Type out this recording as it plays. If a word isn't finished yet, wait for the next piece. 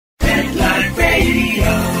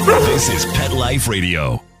This is Pet Life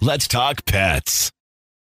Radio. Let's talk pets.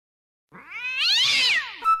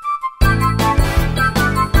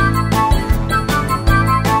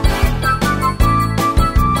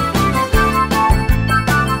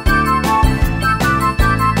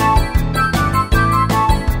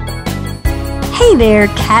 Hey there,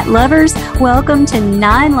 cat lovers. Welcome to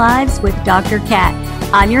 9 Lives with Dr. Cat.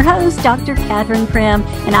 I'm your host, Dr. Catherine Prim,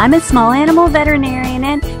 and I'm a small animal veterinarian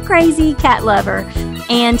and crazy cat lover.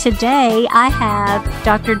 And today I have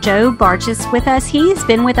Dr. Joe Barchis with us. He's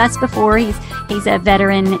been with us before. He's a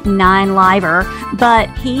veteran 9-liver, but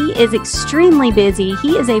he is extremely busy.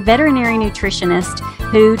 He is a veterinary nutritionist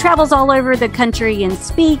who travels all over the country and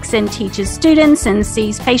speaks and teaches students and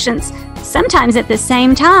sees patients sometimes at the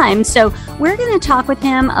same time. So we're going to talk with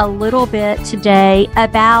him a little bit today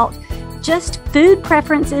about just food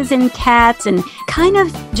preferences in cats and kind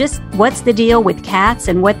of just what's the deal with cats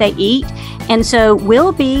and what they eat. And so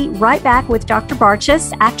we'll be right back with Dr.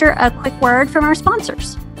 Barchis after a quick word from our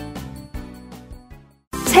sponsors.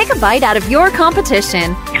 Take a bite out of your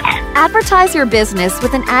competition. Advertise your business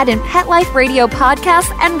with an ad in Pet Life Radio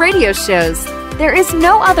podcasts and radio shows. There is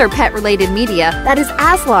no other pet-related media that is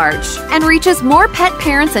as large and reaches more pet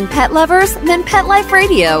parents and pet lovers than Pet Life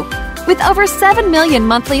Radio. With over 7 million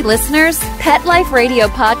monthly listeners, Pet Life Radio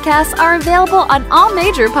podcasts are available on all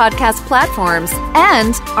major podcast platforms,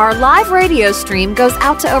 and our live radio stream goes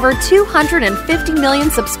out to over 250 million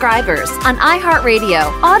subscribers on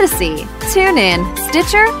iHeartRadio, Odyssey, TuneIn,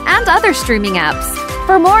 Stitcher, and other streaming apps.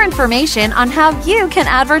 For more information on how you can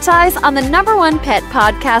advertise on the #1 pet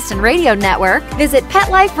podcast and radio network, visit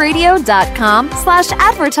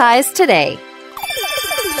PetLifeRadio.com/advertise today.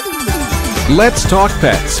 Let's Talk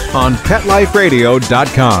Pets on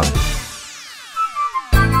PetLifeRadio.com.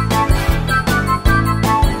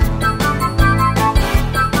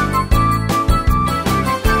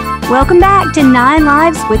 Welcome back to 9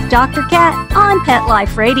 Lives with Dr. Cat on Pet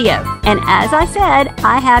Life Radio. And as I said,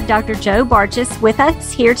 I have Dr. Joe Barchis with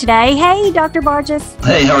us here today. Hey, Dr. Barchis.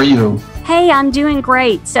 Hey, how are you? Hey, I'm doing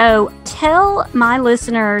great. So tell my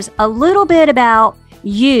listeners a little bit about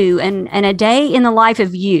you and a day in the life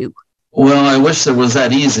of you. Well, I wish it was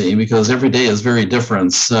that easy because every day is very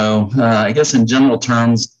different. So I guess in general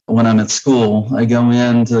terms, when I'm at school, I go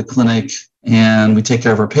into the clinic and we take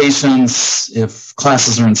care of our patients. If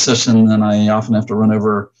classes are in session, then I often have to run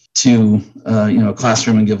over to a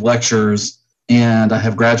classroom and give lectures. And I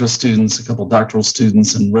have graduate students, a couple of doctoral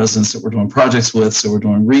students and residents that we're doing projects with. So we're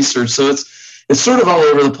doing research. So it's sort of all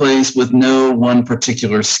over the place with no one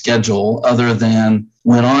particular schedule other than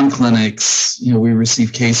when on clinics, we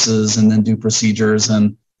receive cases and then do procedures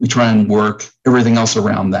and we try and work everything else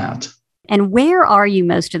around that. And where are you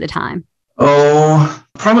most of the time? Oh,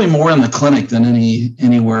 probably more in the clinic than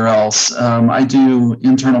anywhere else. I do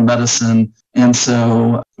internal medicine. And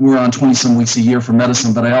so we're on 20-some weeks a year for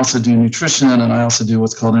medicine, but I also do nutrition and I also do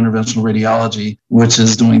what's called interventional radiology, which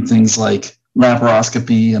is doing things like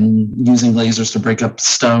laparoscopy and using lasers to break up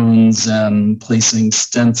stones and placing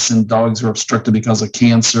stents in dogs who are obstructed because of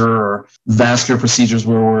cancer or vascular procedures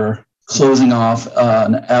where we're closing off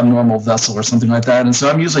an abnormal vessel or something like that. And so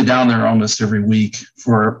I'm usually down there almost every week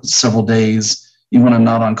for several days, even when I'm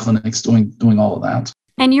not on clinics doing all of that.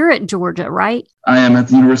 And you're at Georgia, right? I am at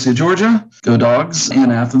the University of Georgia, Go Dogs,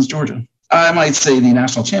 in Athens, Georgia. I might say the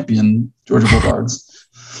national champion, Georgia Bulldogs.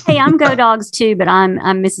 Hey, I'm Go Dogs too, but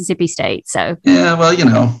I'm Mississippi State. So yeah, well,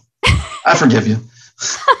 I forgive you.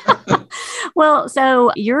 Well,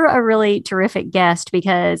 so you're a really terrific guest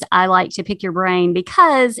because I like to pick your brain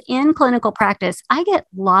because in clinical practice, I get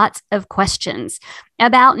lots of questions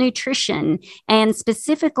about nutrition and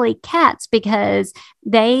specifically cats because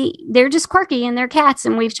they're just quirky and they're cats.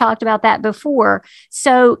 And we've talked about that before.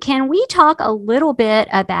 So can we talk a little bit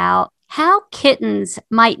about how kittens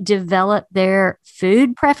might develop their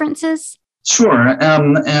food preferences? Sure.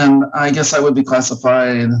 And I guess we would be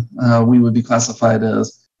classified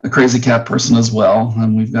as a crazy cat person as well.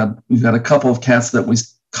 And we've got a couple of cats that we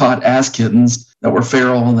caught as kittens that were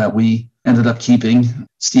feral and that we ended up keeping,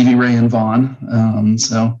 Stevie, Ray, and Vaughn.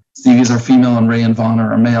 So Stevie's our female and Ray and Vaughn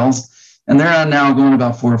are our males. And they're now going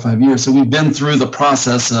about 4 or 5 years. So we've been through the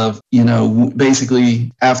process of,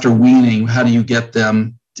 basically after weaning, how do you get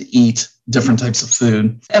them to eat different types of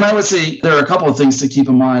food? And I would say there are a couple of things to keep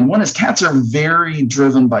in mind. One is cats are very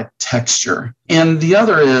driven by texture. And the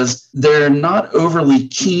other is they're not overly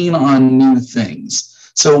keen on new things.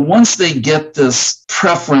 So once they get this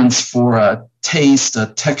preference for a taste,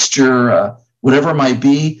 a texture, whatever it might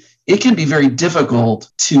be, it can be very difficult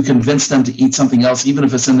to convince them to eat something else, even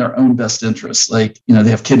if it's in their own best interest. Like, they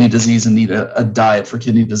have kidney disease and need a diet for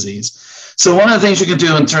kidney disease. So one of the things you can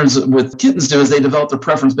do in terms of with kittens do is they develop their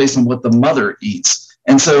preference based on what the mother eats.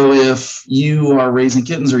 And so if you are raising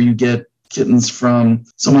kittens or you get kittens from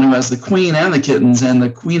someone who has the queen and the kittens, and the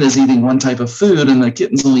queen is eating one type of food and the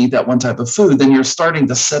kittens will eat that one type of food, then you're starting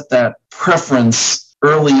to set that preference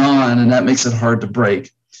early on, and that makes it hard to break.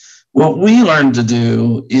 What we learned to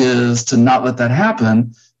do is to not let that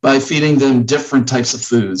happen by feeding them different types of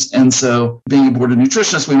foods. And so being a board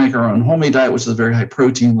nutritionist, we make our own homemade diet, which is a very high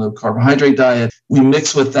protein, low carbohydrate diet. We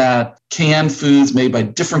mix with that canned foods made by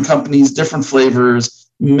different companies, different flavors,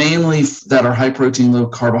 mainly that are high protein, low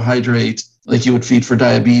carbohydrate, like you would feed for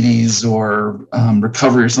diabetes or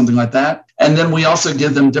recovery or something like that. And then we also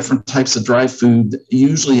give them different types of dry food,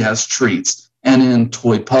 usually as treats and in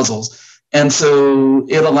toy puzzles. And so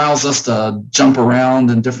it allows us to jump around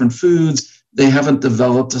in different foods. They haven't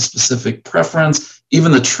developed a specific preference.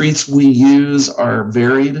 Even the treats we use are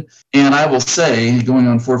varied. And I will say, going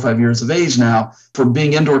on 4 or 5 years of age now, for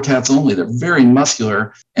being indoor cats only, they're very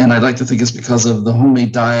muscular. And I'd like to think it's because of the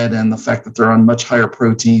homemade diet and the fact that they're on much higher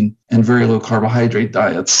protein and very low carbohydrate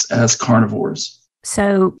diets as carnivores.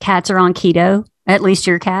 So cats are on keto, at least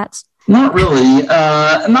your cats? Not really.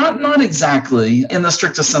 Not exactly in the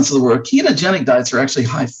strictest sense of the word. Ketogenic diets are actually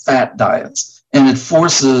high-fat diets. And it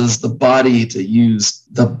forces the body to use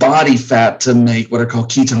the body fat to make what are called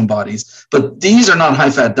ketone bodies. But these are not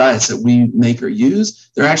high-fat diets that we make or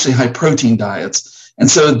use. They're actually high-protein diets. And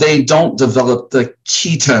so they don't develop the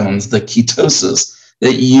ketones, the ketosis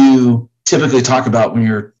that you typically talk about when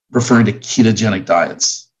you're referring to ketogenic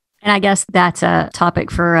diets. And I guess that's a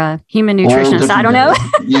topic for a human nutritionist. I don't know.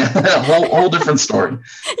 Yeah, whole different story.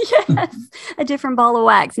 Yes, a different ball of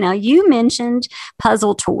wax. Now, you mentioned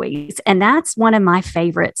puzzle toys, and that's one of my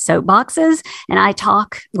favorite soapboxes. And I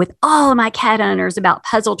talk with all of my cat owners about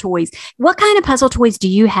puzzle toys. What kind of puzzle toys do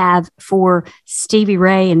you have for Stevie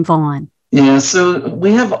Ray and Vaughn? Yeah, so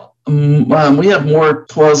we have more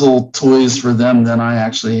puzzle toys for them than I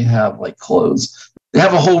actually have like clothes. They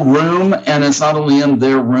have a whole room, and it's not only in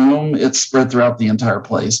their room, it's spread throughout the entire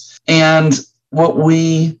place. And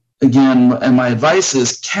and my advice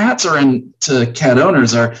is to cat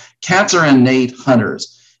owners cats are innate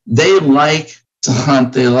hunters. They like to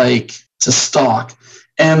hunt, they like to stalk.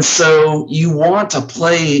 And so you want to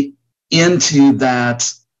play into that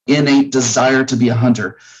innate desire to be a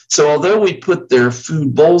hunter. So although we put their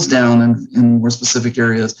food bowls down in more specific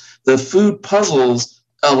areas, the food puzzles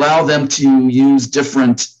allow them to use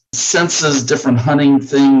different senses, different hunting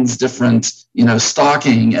things, different,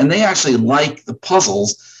 stalking, and they actually like the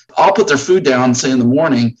puzzles. I'll put their food down, say in the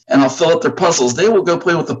morning, and I'll fill up their puzzles. They will go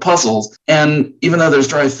play with the puzzles. And even though there's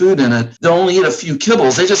dry food in it, they'll only eat a few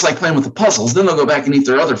kibbles. They just like playing with the puzzles. Then they'll go back and eat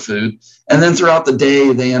their other food. And then throughout the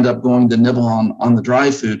day, they end up going to nibble on the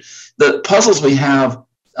dry food. The puzzles we have,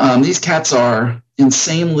 these cats are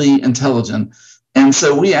insanely intelligent. And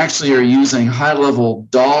so we actually are using high-level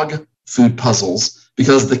dog food puzzles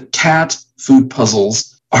because the cat food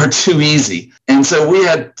puzzles are too easy. And so we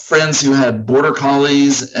had friends who had border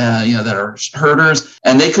collies, that are herders,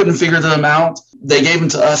 and they couldn't figure them out. They gave them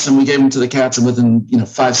to us, and we gave them to the cats, and within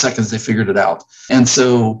 5 seconds they figured it out. And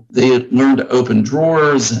so they learned to open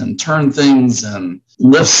drawers and turn things and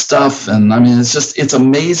lift stuff. And I mean, it's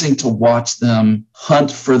amazing to watch them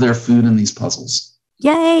hunt for their food in these puzzles.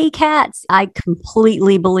 Yay, cats. I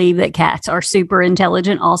completely believe that cats are super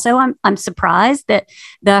intelligent. Also, I'm surprised that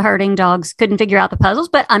the herding dogs couldn't figure out the puzzles,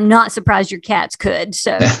 but I'm not surprised your cats could.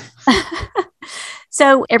 So,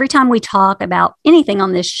 so every time we talk about anything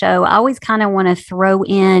on this show, I always kind of want to throw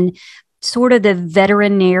in sort of the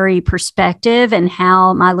veterinary perspective and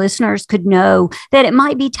how my listeners could know that it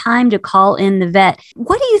might be time to call in the vet.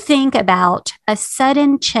 What do you think about a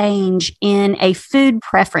sudden change in a food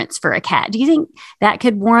preference for a cat? Do you think that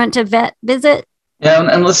could warrant a vet visit? Yeah,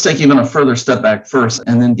 and let's take even a further step back first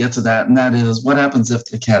and then get to that. And that is, what happens if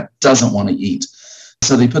the cat doesn't want to eat?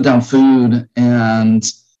 So they put down food and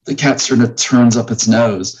the cat sort of turns up its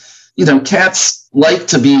nose. Cats like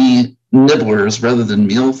to be nibblers rather than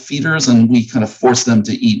meal feeders, and we kind of force them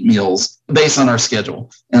to eat meals based on our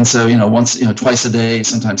schedule. And so, twice a day,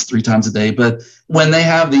 sometimes 3 times a day. But when they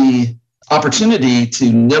have the opportunity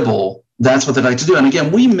to nibble, that's what they like to do. And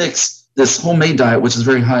again, we mix this homemade diet, which is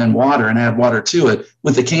very high in water, and add water to it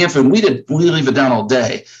with the canned food. We leave it down all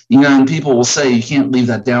day. And people will say you can't leave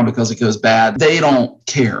that down because it goes bad. They don't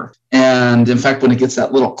care. And in fact, when it gets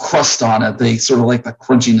that little crust on it, they sort of like the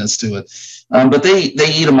crunchiness to it. But they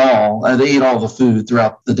eat them all. They eat all the food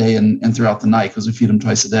throughout the day and throughout the night because we feed them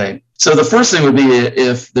twice a day. So the first thing would be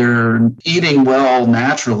if they're eating well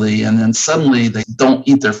naturally and then suddenly they don't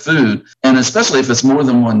eat their food, and especially if it's more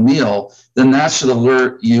than one meal, then that should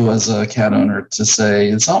alert you as a cat owner to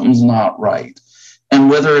say something's not right. And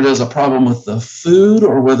whether it is a problem with the food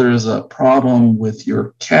or whether it is a problem with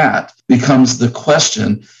your cat becomes the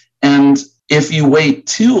question. And if you wait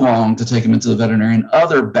too long to take them into the veterinarian,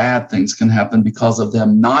 other bad things can happen because of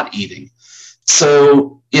them not eating.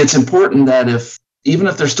 So it's important that even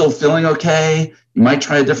if they're still feeling okay, you might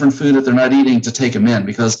try a different food if they're not eating to take them in,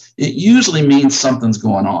 because it usually means something's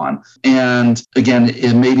going on. And again,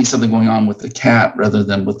 it may be something going on with the cat rather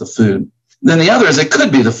than with the food. Then the other is it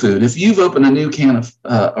could be the food. If you've opened a new can of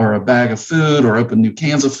or a bag of food or opened new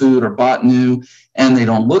cans of food or bought new and they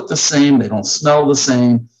don't look the same, they don't smell the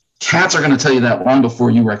same, cats are going to tell you that long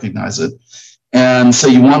before you recognize it. And so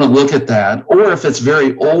you want to look at that. Or if it's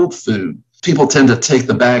very old food, people tend to take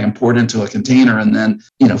the bag and pour it into a container, and then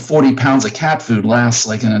 40 pounds of cat food lasts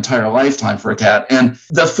like an entire lifetime for a cat. And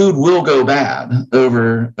the food will go bad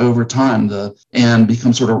over time and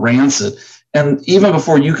become sort of rancid. And even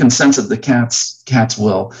before you can sense it, the cats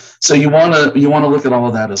will. So you want to look at all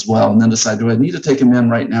of that as well, and then decide, do I need to take them in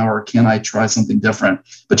right now, or can I try something different?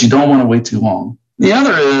 But you don't want to wait too long. The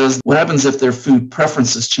other is what happens if their food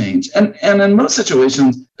preferences change. And in most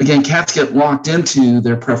situations, again, cats get locked into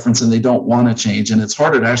their preference and they don't want to change. And it's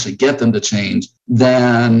harder to actually get them to change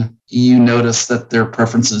than you notice that their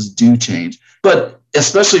preferences do change. But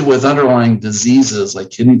especially with underlying diseases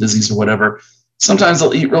like kidney disease or whatever, sometimes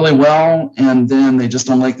they'll eat really well and then they just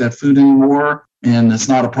don't like that food anymore. And it's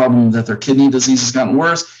not a problem that their kidney disease has gotten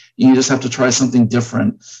worse. You just have to try something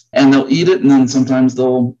different. And they'll eat it, and then sometimes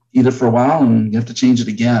they'll eat it for a while and you have to change it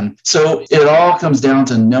again. So it all comes down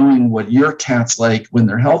to knowing what your cat's like when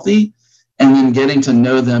they're healthy, and then getting to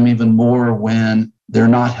know them even more when they're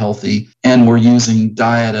not healthy. And we're using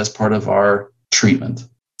diet as part of our treatment.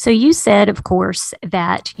 So you said, of course,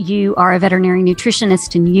 that you are a veterinary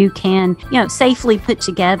nutritionist and you can, safely put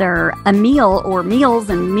together a meal or meals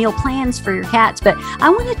and meal plans for your cats. But I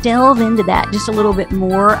want to delve into that just a little bit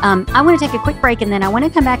more. I want to take a quick break, and then I want to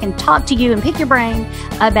come back and talk to you and pick your brain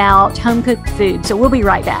about home-cooked food. So we'll be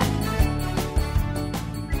right back.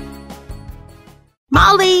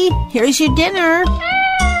 Molly, here's your dinner.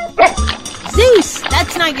 Zeus,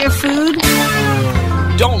 that's not your food.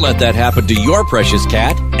 Don't let that happen to your precious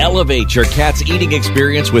cat. Elevate your cat's eating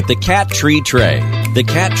experience with the Cat Tree Tray. The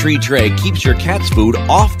Cat Tree Tray keeps your cat's food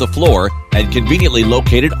off the floor and conveniently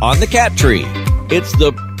located on the cat tree. It's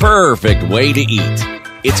the perfect way to eat.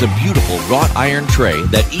 It's a beautiful wrought iron tray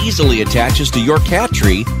that easily attaches to your cat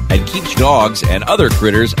tree and keeps dogs and other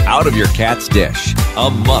critters out of your cat's dish.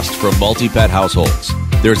 A must for multi-pet households.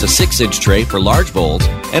 There's a 6-inch tray for large bowls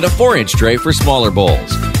and a 4-inch tray for smaller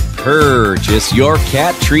bowls. Purchase your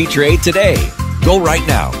Cat Tree Tray today. Go right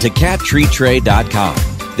now to cattreetray.com.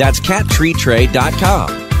 That's cattreetray.com.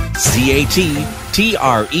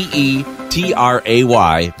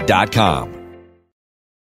 cattreetray.com.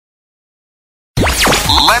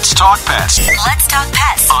 Let's talk pets. Let's talk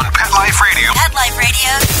pets On Pet Life Radio. Pet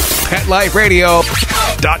Life Radio.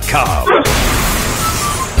 PetLifeRadio.com.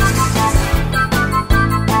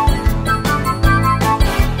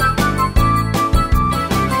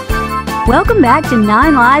 Welcome back to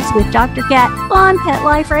 9 Lives with Dr. Cat on Pet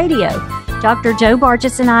Life Radio. Dr. Joe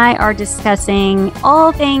Bargis and I are discussing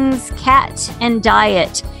all things cat and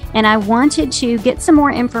diet, and I wanted to get some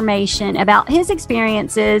more information about his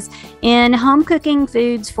experiences in home cooking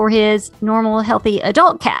foods for his normal, healthy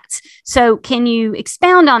adult cats. So can you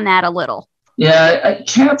expound on that a little? Yeah,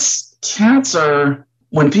 cats are,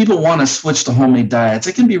 when people want to switch to homemade diets,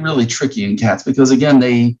 it can be really tricky in cats because,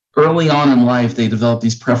 again, early on in life, they develop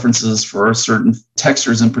these preferences for certain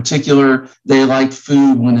textures in particular. They like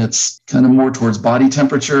food when it's kind of more towards body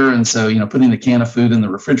temperature. And so, putting a can of food in the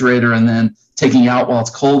refrigerator and then taking it out while it's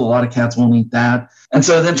cold, a lot of cats won't eat that. And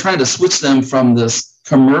so then trying to switch them from this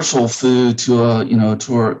commercial food to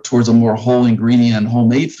towards a more whole ingredient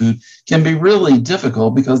homemade food can be really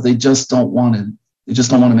difficult because they just don't want to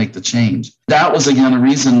make the change. That was, again, a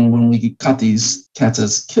reason when we caught these cats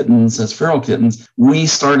as kittens, as feral kittens, we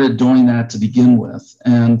started doing that to begin with.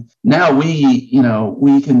 And now we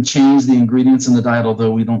can change the ingredients in the diet,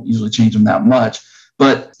 although we don't usually change them that much.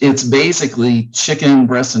 But it's basically chicken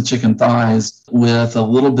breast and chicken thighs with a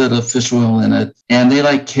little bit of fish oil in it. And they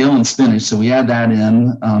like kale and spinach. So we add that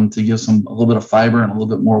in to give a little bit of fiber and a little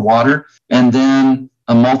bit more water. And then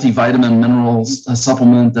a multivitamin minerals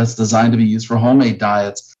supplement that's designed to be used for homemade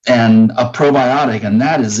diets, and a probiotic, and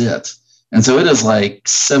that is it. And so it is like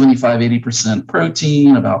 75-80%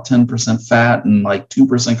 protein, about 10% fat, and like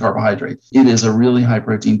 2% carbohydrate. It is a really high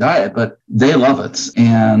protein diet, but they love it.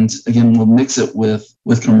 And again, we'll mix it with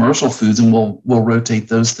commercial foods, and we'll rotate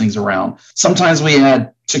those things around. Sometimes we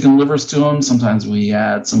add chicken livers to them. Sometimes we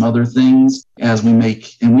add some other things as we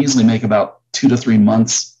make, and we usually make about 2 to 3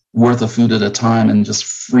 months worth of food at a time and just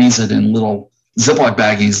freeze it in little Ziploc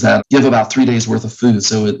baggies that give about 3 days worth of food.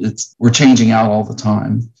 So we're changing out all the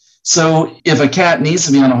time. So if a cat needs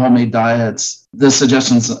to be on a homemade diet, the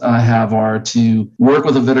suggestions I have are to work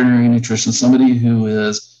with a veterinary nutritionist, somebody who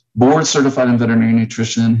is board certified in veterinary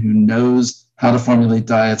nutrition, who knows how to formulate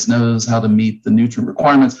diets, knows how to meet the nutrient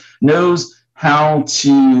requirements, knows how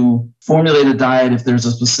to formulate a diet if there's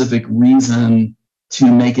a specific reason to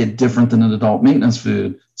make it different than an adult maintenance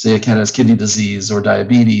food. Say a cat has kidney disease or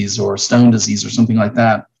diabetes or stone disease or something like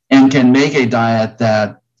that, and can make a diet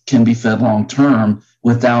that can be fed long term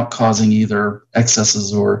without causing either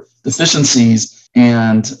excesses or deficiencies.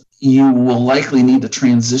 And you will likely need to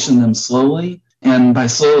transition them slowly. And by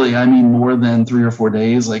slowly, I mean more than 3 or 4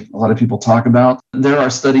 days, like a lot of people talk about. There are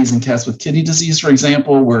studies in cats with kidney disease, for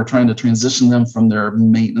example, where trying to transition them from their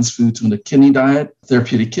maintenance food to a kidney diet,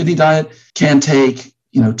 therapeutic kidney diet, can take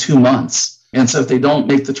 2 months. And so if they don't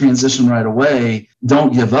make the transition right away,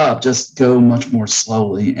 don't give up, just go much more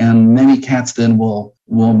slowly. And many cats then will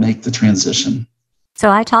make the transition. So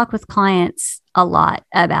I talk with clients a lot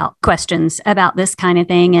about questions about this kind of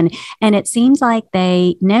thing. And it seems like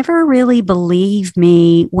they never really believe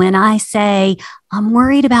me when I say, I'm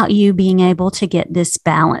worried about you being able to get this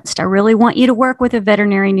balanced. I really want you to work with a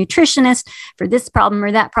veterinary nutritionist for this problem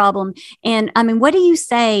or that problem. And I mean, what do you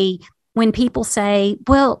say when people say,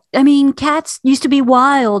 well, I mean, cats used to be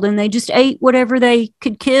wild and they just ate whatever they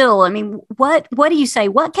could kill? I mean, what do you say?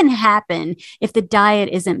 What can happen if the diet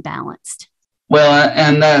isn't balanced? Well,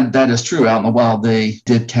 and that is true. Out in the wild, they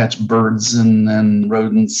did catch birds and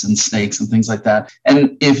rodents and snakes and things like that.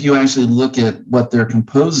 And if you actually look at what they're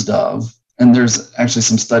composed of, and there's actually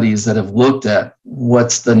some studies that have looked at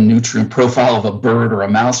what's the nutrient profile of a bird or a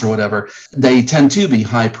mouse or whatever, they tend to be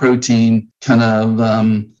high protein, kind of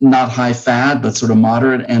not high fat, but sort of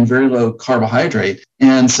moderate and very low carbohydrate.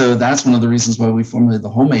 And so that's one of the reasons why we formulated the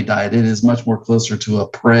homemade diet. It is much more closer to a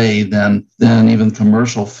prey than even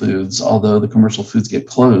commercial foods, although the commercial foods get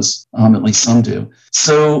close, at least some do.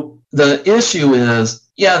 So the issue is,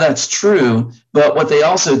 yeah, that's true. But what they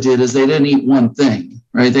also did is they didn't eat one thing,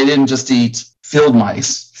 right? They didn't just eat field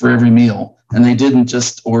mice for every meal, and they didn't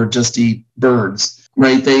just eat birds,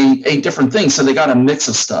 right? They ate different things. So they got a mix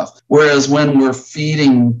of stuff. Whereas when we're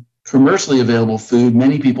feeding commercially available food,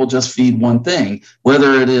 many people just feed one thing,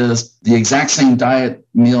 whether it is the exact same diet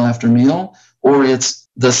meal after meal, or it's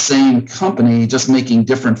the same company just making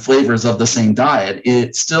different flavors of the same diet.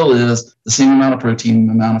 It still is the same amount of protein,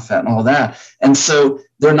 amount of fat, and all that. And so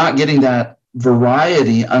they're not getting that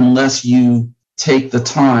variety unless you take the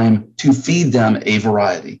time to feed them a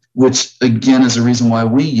variety, which again is a reason why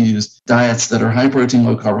we use diets that are high protein,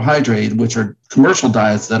 low carbohydrate, which are commercial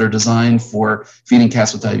diets that are designed for feeding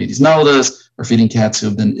cats with diabetes mellitus or feeding cats who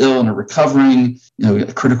have been ill and are recovering,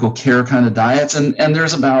 critical care kind of diets. And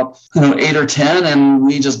there's about, 8 or 10, and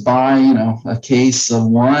we just buy, a case of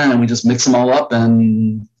one and we just mix them all up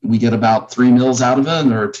and we get about 3 meals out of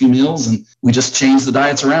it or 2 meals, and we just change the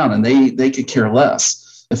diets around, and they could care less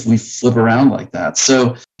if we flip around like that.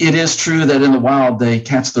 So it is true that in the wild, they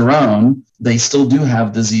catch their own. They still do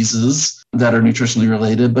have diseases that are nutritionally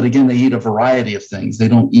related, but again, they eat a variety of things. They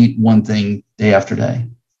don't eat one thing day after day.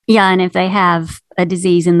 Yeah, and if they have a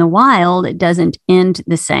disease in the wild, it doesn't end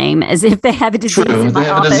the same as if they have a disease in my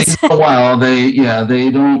office. A disease in the wild,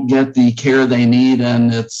 they don't get the care they need,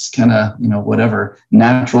 and it's kind of, whatever,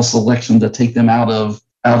 natural selection to take them out of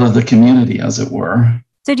the community, as it were.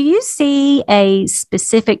 So do you see a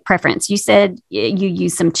specific preference? You said you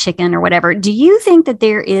use some chicken or whatever. Do you think that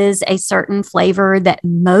there is a certain flavor that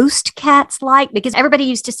most cats like? Because everybody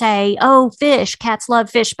used to say, oh, fish, cats love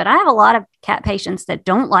fish. But I have a lot of cat patients that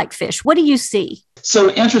don't like fish. What do you see?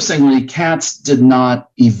 So interestingly, cats did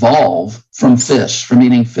not evolve from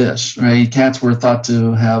eating fish, right? Cats were thought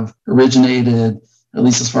to have originated, at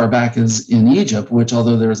least as far back as in Egypt, which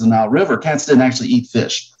although there's a Nile River, cats didn't actually eat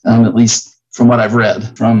fish, at least from what I've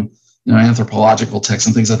read from anthropological texts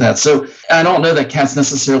and things like that. So I don't know that cats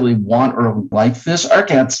necessarily want or like fish. Our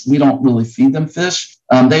cats, we don't really feed them fish.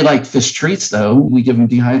 They like fish treats, though. We give them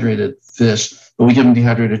dehydrated fish, but we give them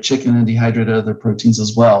dehydrated chicken and dehydrated other proteins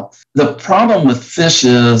as well. The problem with fish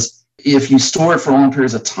is if you store it for long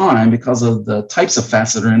periods of time, because of the types of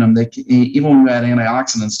fats that are in them, even when you add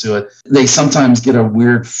antioxidants to it, they sometimes get a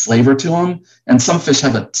weird flavor to them. And some fish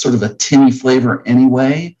have a sort of a tinny flavor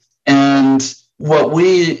anyway. And what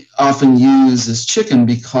we often use is chicken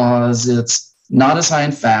because it's not as high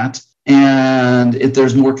in fat, and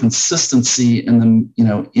there's more consistency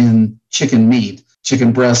in chicken meat,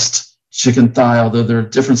 chicken breast, chicken thigh, although there are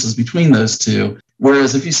differences between those two.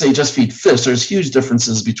 Whereas if you say just feed fish, there's huge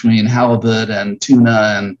differences between halibut and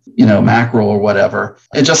tuna and, mackerel or whatever.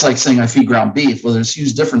 And just like saying I feed ground beef, well, there's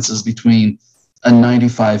huge differences between a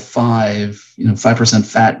 95.5, 5%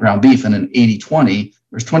 fat ground beef and an 80-20,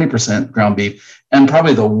 there's 20% ground beef. And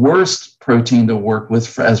probably the worst protein to work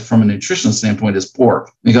with as from a nutrition standpoint is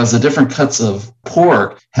pork, because the different cuts of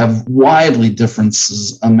pork have widely different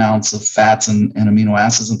amounts of fats and amino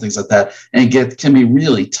acids and things like that. And it can be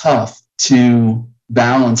really tough to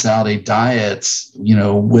balance out a diet,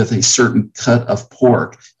 with a certain cut of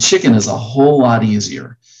pork. Chicken is a whole lot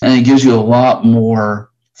easier, and it gives you a lot more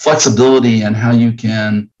flexibility in how you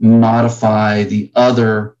can modify the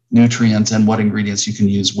other nutrients and what ingredients you can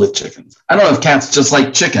use with chicken. I don't know if cats just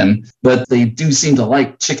like chicken, but they do seem to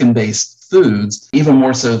like chicken-based foods even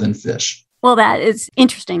more so than fish. Well, that is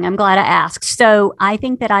interesting. I'm glad I asked. So I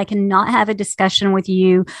think that I cannot have a discussion with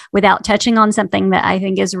you without touching on something that I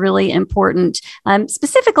think is really important,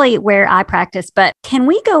 specifically where I practice. But can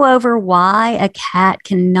we go over why a cat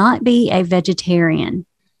cannot be a vegetarian?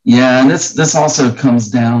 Yeah, and this also comes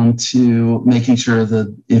down to making sure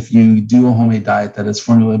that if you do a homemade diet, that it's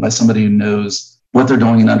formulated by somebody who knows what they're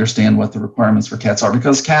doing and understand what the requirements for cats are.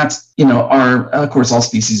 Because cats, are, of course, all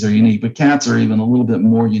species are unique, but cats are even a little bit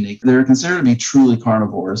more unique. They're considered to be truly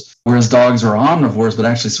carnivores, whereas dogs are omnivores, but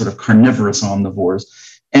actually sort of carnivorous omnivores.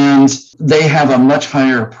 And they have a much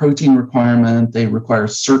higher protein requirement. They require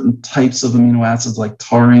certain types of amino acids like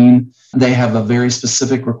taurine. They have a very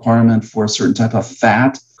specific requirement for a certain type of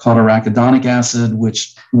fat called arachidonic acid,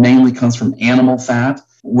 which mainly comes from animal fat,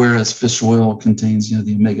 whereas fish oil contains,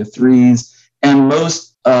 the omega-3s. And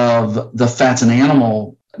most of the fats in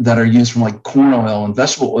animal that are used from like corn oil and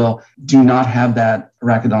vegetable oil do not have that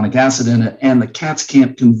arachidonic acid in it. And the cats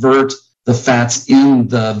can't convert the fats in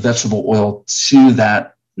the vegetable oil to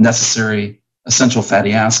that necessary essential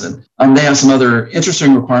fatty acid. They have some other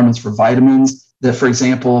interesting requirements for vitamins that, for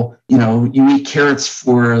example, you eat carrots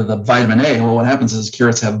for the vitamin A. Well, what happens is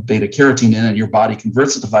carrots have beta carotene in it, and your body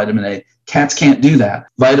converts it to vitamin A. Cats can't do that.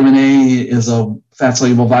 Vitamin A is a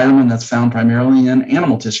fat-soluble vitamin that's found primarily in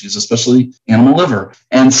animal tissues, especially animal liver.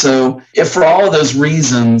 And so if for all of those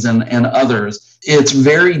reasons and others, it's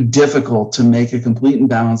very difficult to make a complete and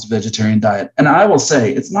balanced vegetarian diet. And I will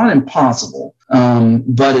say it's not impossible,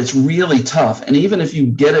 but it's really tough. And even if you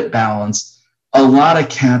get it balanced, a lot of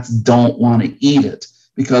cats don't want to eat it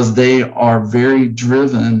because they are very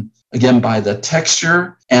driven, again, by the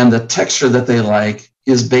texture, and the texture that they like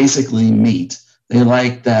is basically meat. They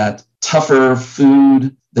like that tougher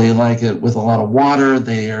food. They like it with a lot of water.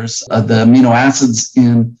 There's the amino acids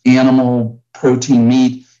in animal protein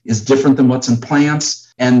meat is different than what's in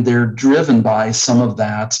plants, and they're driven by some of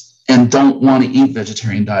that and don't want to eat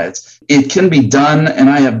vegetarian diets. It can be done, and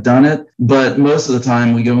I have done it, but most of the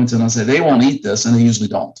time we go into it and say they won't eat this, and they usually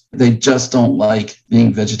don't. They just don't like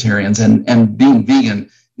being vegetarians, and being vegan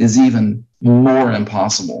is even more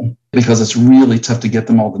impossible because it's really tough to get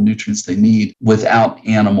them all the nutrients they need without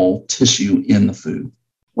animal tissue in the food.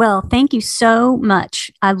 Well, thank you so much.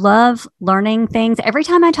 I love learning things. Every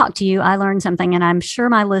time I talk to you, I learn something, and I'm sure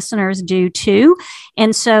my listeners do too.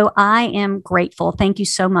 And so I am grateful. Thank you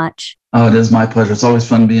so much. Oh, it is my pleasure. It's always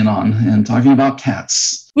fun being on and talking about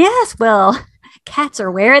cats. Yes, well, cats are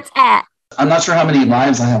where it's at. I'm not sure how many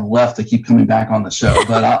lives I have left to keep coming back on the show,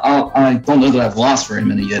 but I don't know that I've lost very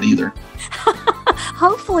many yet either.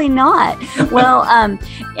 Hopefully not. Well,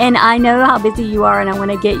 and I know how busy you are, and I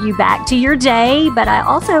want to get you back to your day. But I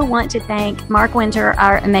also want to thank Mark Winter,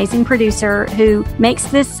 our amazing producer, who makes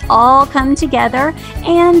this all come together.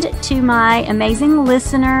 And to my amazing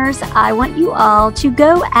listeners, I want you all to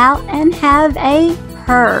go out and have a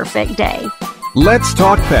perfect day. Let's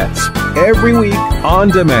Talk Pets, every week on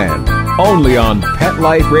demand, only on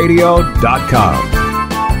PetLifeRadio.com.